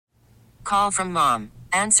call from mom.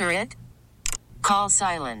 Answer it. Call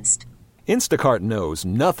silenced. Instacart knows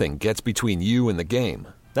nothing gets between you and the game.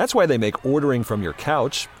 That's why they make ordering from your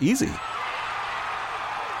couch easy.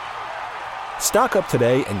 Stock up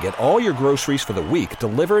today and get all your groceries for the week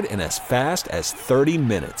delivered in as fast as 30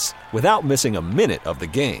 minutes without missing a minute of the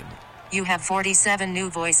game. You have 47 new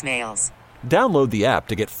voicemails. Download the app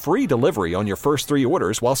to get free delivery on your first 3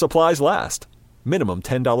 orders while supplies last. Minimum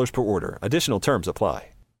 $10 per order. Additional terms apply.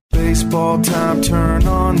 Baseball time, turn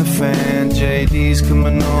on the fan. JD's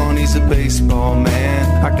coming on, he's a baseball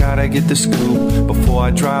man. I gotta get the scoop before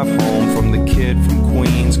I drive home from the kid from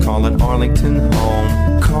Queens calling Arlington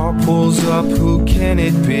home. Car pulls up, who can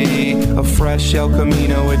it be? A fresh El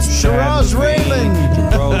Camino, it's Shiraz Railing.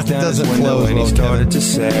 He rolled down his window and he started to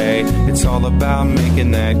say, it's all about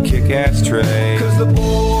making that kick-ass trade. Cause the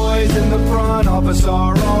boys in the front office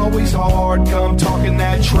are always hard. Come talking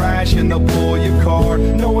that trash and they'll pull your card.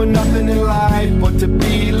 Knowing nothing in life but to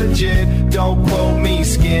be legit. Don't quote me,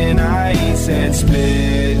 skin, I ain't said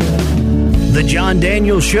split. The Jon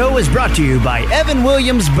Daniels Show is brought to you by Evan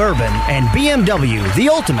Williams Bourbon and BMW, the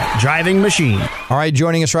ultimate driving machine. All right,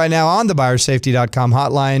 joining us right now on the buyersafety.com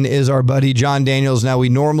hotline is our buddy Jon Daniels. Now, we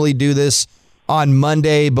normally do this on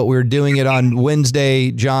Monday, but we're doing it on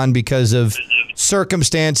Wednesday, Jon, because of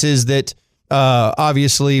circumstances that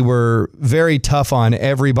obviously were very tough on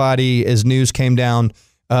everybody as news came down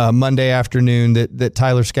Monday afternoon that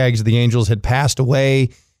Tyler Skaggs of the Angels had passed away.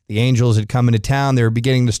 The Angels had come into town. They were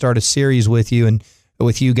beginning to start a series with you and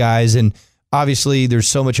with you guys. And obviously there's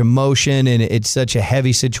so much emotion and it's such a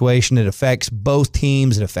heavy situation. It affects both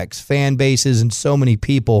teams. It affects fan bases and so many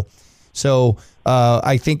people. So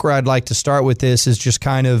I think where I'd like to start with this is just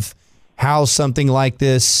kind of how something like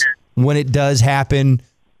this, when it does happen,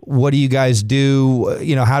 what do you guys do?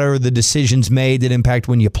 You know, how are the decisions made that impact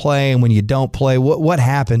when you play and when you don't play? What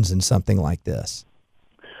happens in something like this?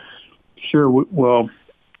 Sure. Well,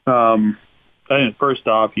 I think first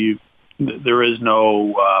off, there is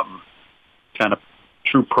no kind of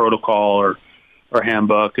true protocol or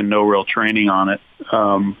handbook and no real training on it.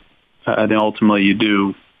 I think ultimately you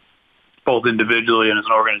do both individually and as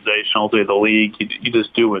an organization, ultimately the league, you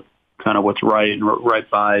just do it kind of what's right and right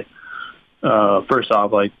by. First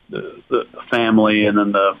off, like the family, and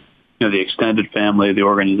then the extended family of the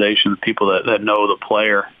organization, the people that know the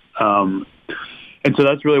player. And so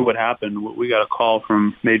that's really what happened. We got a call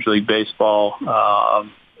from Major League Baseball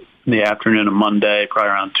in the afternoon of Monday,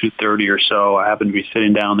 probably around 2:30 or so. I happened to be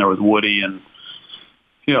sitting down there with Woody, and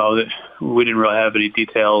we didn't really have any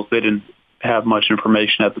details. They didn't have much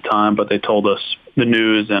information at the time, but they told us the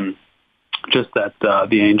news and just that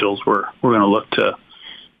the Angels were going to look to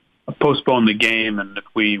postpone the game, and if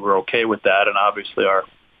we were okay with that, and obviously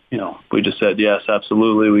we just said yes,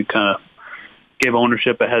 absolutely. We kind of gave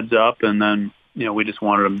ownership a heads up, and then we just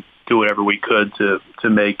wanted to do whatever we could to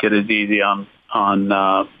make it as easy on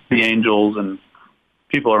the Angels and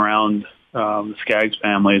people around the Skaggs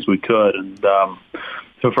family as we could. And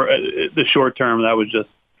so for the short term, that was just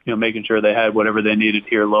making sure they had whatever they needed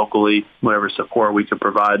here locally, whatever support we could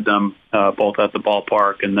provide them, both at the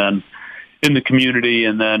ballpark and then in the community.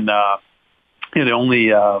 And then the only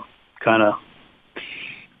kind of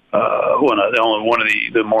one of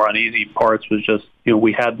the more uneasy parts was just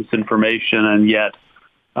we had this information and yet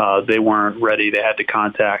they weren't ready. They had to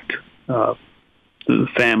contact the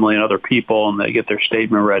family and other people and they get their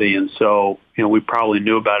statement ready. And so we probably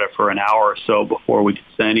knew about it for an hour or so before we could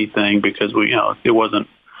say anything, because it wasn't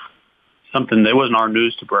something that wasn't our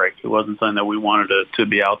news to break. It wasn't something that we wanted to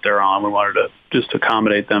be out there on. We wanted to just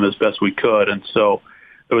accommodate them as best we could. And so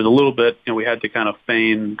there was a little bit, we had to kind of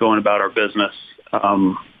feign going about our business,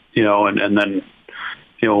 and then,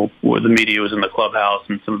 where the media was in the clubhouse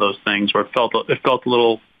and some of those things where it felt a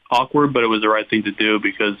little awkward, but it was the right thing to do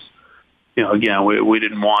because, again, we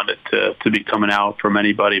didn't want it to be coming out from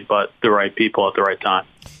anybody but the right people at the right time.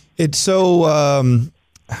 It's so,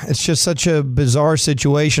 it's just such a bizarre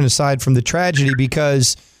situation aside from the tragedy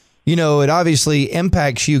because, it obviously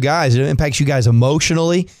impacts you guys. It impacts you guys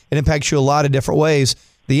emotionally. It impacts you a lot of different ways.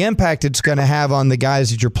 The impact it's going to have on the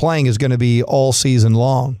guys that you're playing is going to be all season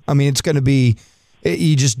long. I mean, it's going to be,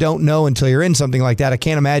 you just don't know until you're in something like that. I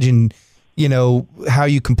can't imagine, how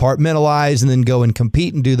you compartmentalize and then go and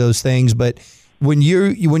compete and do those things. But when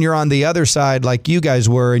you're on the other side, like you guys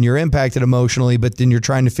were, and you're impacted emotionally, but then you're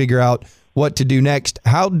trying to figure out what to do next,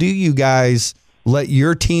 how do you guys let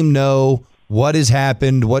your team know what has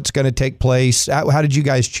happened, what's going to take place? How did you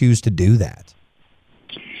guys choose to do that?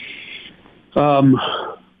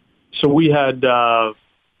 So we had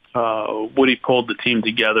Woody pulled the team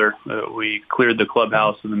together. We cleared the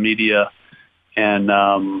clubhouse and the media, and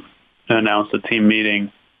announced the team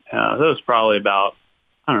meeting. That was probably about,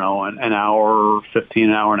 I don't know, an hour, 15,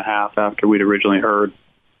 an hour and a half after we'd originally heard.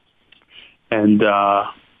 And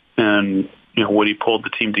Woody pulled the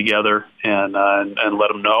team together and let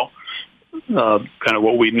them know kind of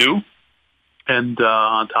what we knew. And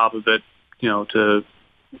on top of it,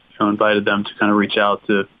 invited them to kind of reach out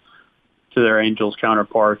to their Angels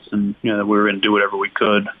counterparts, and that we were going to do whatever we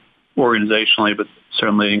could organizationally, but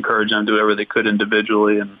certainly encourage them to do whatever they could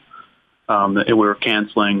individually. And we were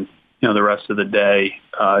canceling, the rest of the day.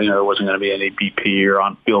 There wasn't going to be any BP or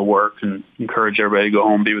on-field work, and encourage everybody to go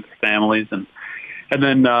home, be with their families, and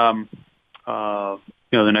then the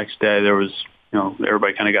next day there was,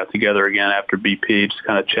 everybody kind of got together again after BP, just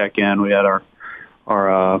kind of check in. We had our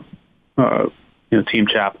team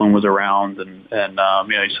chaplain was around, and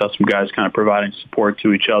you saw some guys kind of providing support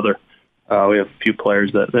to each other. We have a few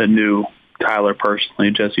players that knew Tyler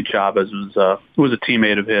personally. Jesse Chavez was a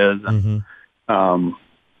teammate of his, and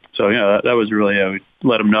so that was really we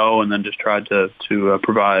let them know, and then just tried to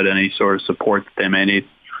provide any sort of support that they may need.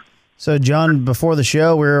 So, John, before the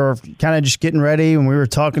show, we were kind of just getting ready, and we were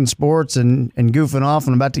talking sports and goofing off,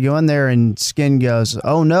 and about to go in there, and Skin goes,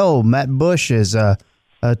 "Oh no, Matt Bush is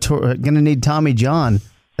going to need Tommy John."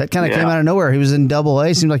 That kind of came out of nowhere. He was in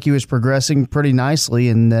Double-A. Seemed like he was progressing pretty nicely,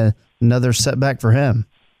 and another setback for him.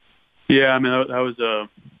 Yeah, I mean that was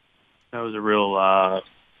a real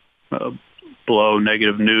blow,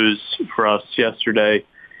 negative news for us yesterday.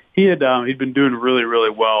 He'd been doing really, really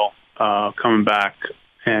well coming back,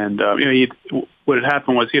 and what had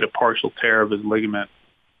happened was he had a partial tear of his ligament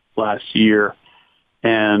last year,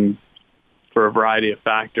 and for a variety of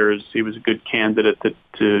factors, he was a good candidate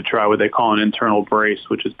to try what they call an internal brace,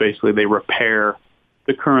 which is basically they repair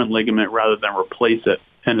the current ligament rather than replace it,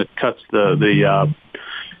 and it cuts the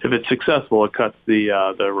if it's successful, it cuts the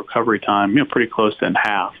recovery time pretty close to in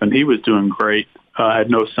half. And he was doing great, had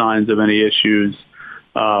no signs of any issues,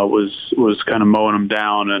 was kind of mowing them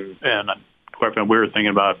down, and quite frankly, we were thinking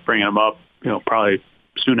about bringing him up probably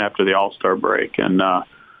soon after the All-Star break, and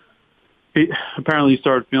he apparently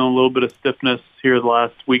started feeling a little bit of stiffness here the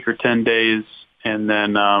last week or 10 days. And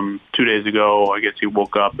then 2 days ago, I guess he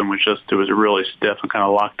woke up and it was really stiff and kind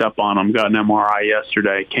of locked up on him. Got an MRI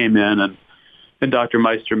yesterday, came in, and Dr.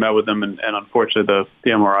 Meister met with him, and unfortunately the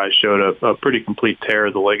MRI showed a pretty complete tear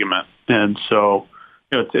of the ligament. And so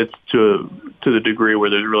it's to the degree where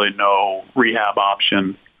there's really no rehab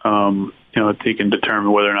option. He can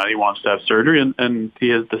determine whether or not he wants to have surgery, and he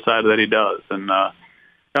has decided that he does. And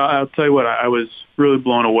I'll tell you what, I was really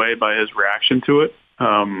blown away by his reaction to it.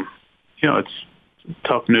 It's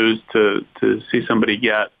tough news to see somebody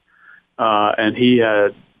get. And he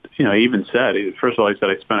had, he even said, first of all, he said,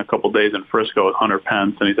 I spent a couple of days in Frisco with Hunter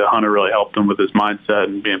Pence, and he said Hunter really helped him with his mindset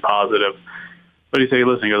and being positive. But he said,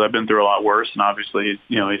 listen, he goes, I've been through a lot worse, and obviously,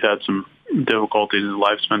 he's had some difficulties in his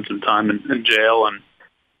life, spent some time in jail,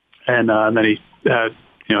 and then he had,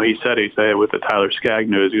 he said with the Tyler Skaggs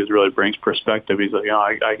news, he really brings perspective. He's like,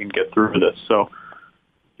 I can get through this. So,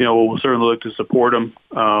 we'll certainly look to support him.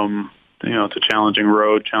 It's a challenging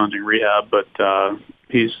road, challenging rehab, but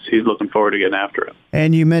he's looking forward to getting after it.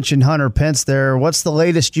 And you mentioned Hunter Pence there. What's the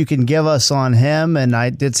latest you can give us on him? And I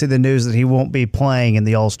did see the news that he won't be playing in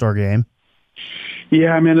the All-Star game.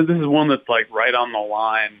 Yeah, I mean, this is one that's like right on the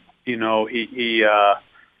line.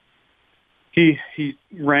 He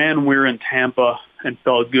ran. We were in Tampa and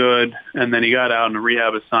felt good, and then he got out on a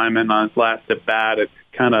rehab assignment on his last at bat. It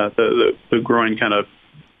kind of the groin kind of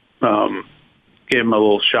gave him a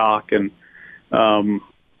little shock, and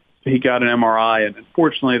he got an MRI, and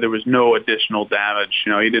unfortunately there was no additional damage.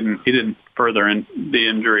 He didn't further the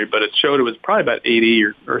injury, but it showed it was probably about 80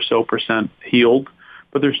 or so % healed.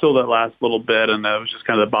 But there's still that last little bit, and that was just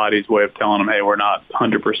kind of the body's way of telling him, hey, we're not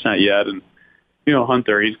 100% yet. And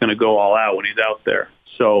Hunter, he's going to go all out when he's out there.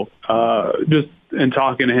 So just in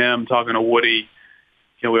talking to him, talking to Woody,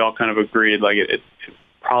 we all kind of agreed like it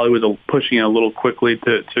probably was pushing it a little quickly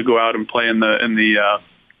to go out and play in the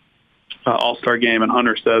All-Star game. And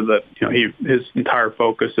Hunter says that his entire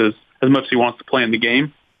focus is, as much as he wants to play in the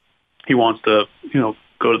game, he wants to go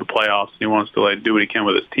to the playoffs, and he wants to do what he can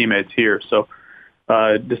with his teammates here. So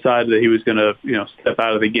decided that he was going to step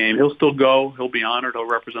out of the game. He'll still go. He'll be honored. He'll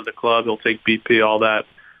represent the club. He'll take BP, all that,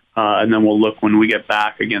 and then we'll look when we get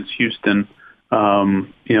back against Houston.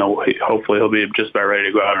 Hopefully he'll be just about ready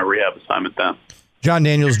to go out on a rehab assignment then. Jon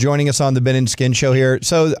Daniels joining us on the Ben and Skin Show here.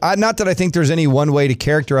 So not that I think there's any one way to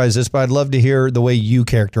characterize this, but I'd love to hear the way you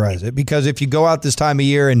characterize it. Because if you go out this time of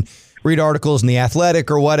year and read articles in The Athletic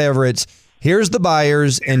or whatever, it's here's the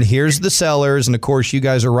buyers and here's the sellers. And, of course, you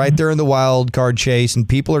guys are right there in the wild card chase, and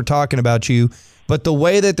people are talking about you. But the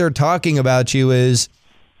way that they're talking about you is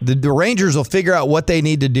the Rangers will figure out what they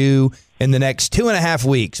need to do in the next 2.5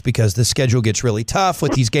 weeks because the schedule gets really tough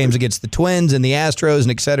with these games against the Twins and the Astros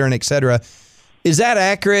and et cetera and et cetera. Is that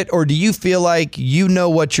accurate, or do you feel like you know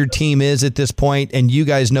what your team is at this point and you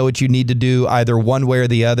guys know what you need to do either one way or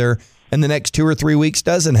the other, and the next 2 or 3 weeks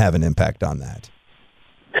doesn't have an impact on that?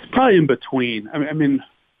 It's probably in between. I mean,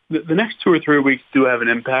 the next 2 or 3 weeks do have an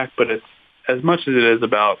impact, but it's as much as it is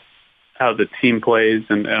about how the team plays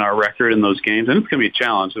and our record in those games, and it's going to be a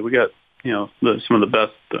challenge. We got some of the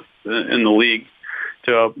best in the league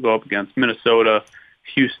to go up against: Minnesota,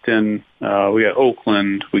 Houston. We got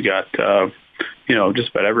Oakland. We got just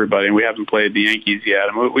about everybody. And we haven't played the Yankees yet.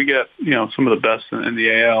 And we got some of the best in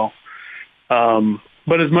the AL.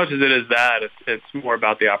 But as much as it is that, it's more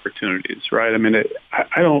about the opportunities, right? I mean,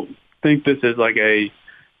 I don't think this is like a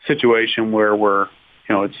situation where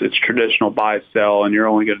it's traditional buy sell and you're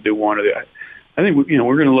only going to do one or the other. I think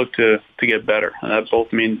we're going to look to get better, and that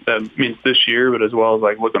means this year, but as well as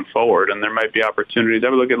like looking forward. And there might be opportunities. I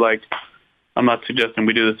would look at I'm not suggesting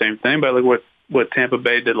we do the same thing, but like what Tampa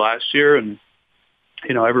Bay did last year, and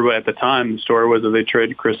everybody at the time, the story was that they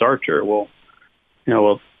traded Chris Archer. Well,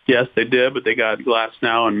 yes, they did, but they got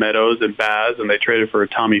Glasnow and Meadows and Baz, and they traded for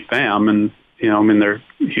Tommy Pham, and they're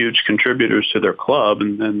huge contributors to their club,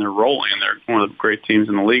 and they're rolling, and they're one of the great teams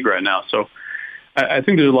in the league right now. So I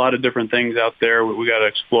think there's a lot of different things out there. We got to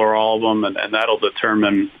explore all of them, and that'll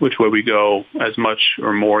determine which way we go, as much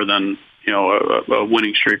or more than a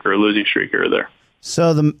winning streak or a losing streak here or there.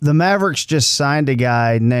 So the Mavericks just signed a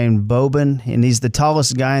guy named Boban, and he's the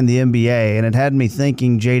tallest guy in the NBA, and it had me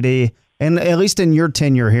thinking, JD, and at least in your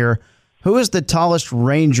tenure here, who is the tallest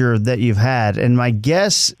Ranger that you've had? And my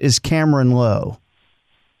guess is Cameron Lowe.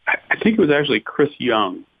 I think it was actually Chris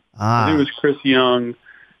Young. I think it was Chris Young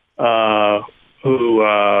who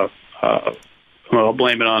I'll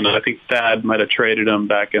blame it on, I think Thad might have traded him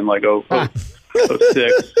back in 06.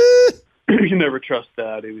 You can never trust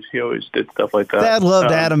Thad. He always did stuff like that. Thad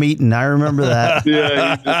loved Adam Eaton. I remember that.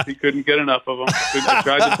 Yeah, he couldn't get enough of him. I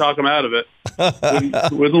tried to talk him out of it.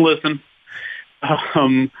 Wouldn't listen.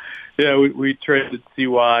 We traded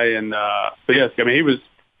CY, and but yes, I mean he was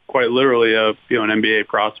quite literally an NBA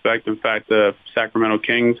prospect. In fact, the Sacramento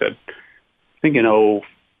Kings had, I think in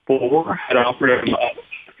 2004, had offered him a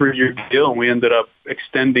 3-year deal, and we ended up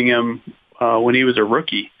extending him when he was a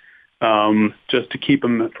rookie, just to keep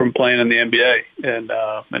him from playing in the NBA. And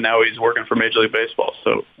now he's working for Major League Baseball,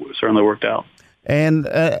 so it certainly worked out. And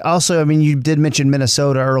also, I mean, you did mention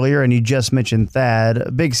Minnesota earlier, and you just mentioned Thad.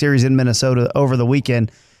 A big series in Minnesota over the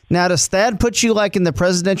weekend. Now, does Thad put you in the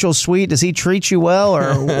presidential suite? Does he treat you well,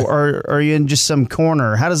 or are you in just some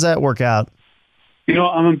corner? How does that work out?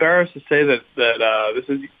 I'm embarrassed to say that this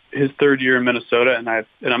is his 3rd year in Minnesota, and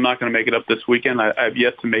I'm not going to make it up this weekend. I've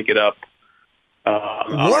yet to make it up.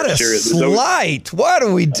 What a slight! What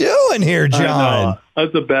are we doing here, John?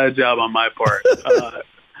 That's a bad job on my part.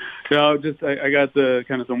 I got the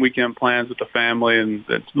kind of some weekend plans with the family, and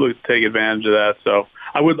look to take advantage of that. So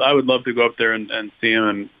I would love to go up there and see him,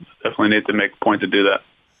 and definitely need to make a point to do that.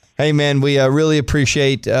 Hey man, we really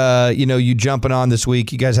appreciate you jumping on this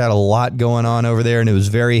week. You guys had a lot going on over there, and it was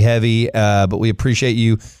very heavy. But we appreciate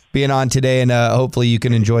you being on today, and hopefully you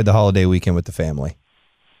can enjoy the holiday weekend with the family.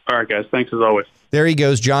 All right, guys. Thanks as always. There he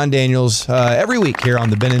goes, Jon Daniels, every week here on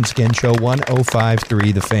the Ben and Skin Show,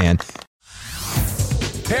 105.3 The Fan.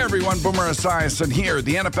 Hey everyone, Boomer Esiason here.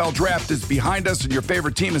 The NFL Draft is behind us and your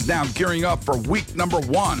favorite team is now gearing up for week number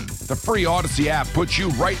 1. The free Odyssey app puts you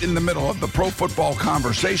right in the middle of the pro football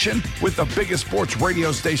conversation with the biggest sports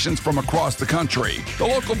radio stations from across the country. The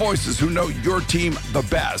local voices who know your team the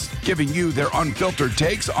best, giving you their unfiltered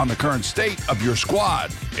takes on the current state of your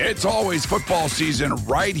squad. It's always football season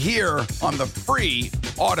right here on the free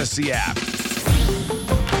Odyssey app.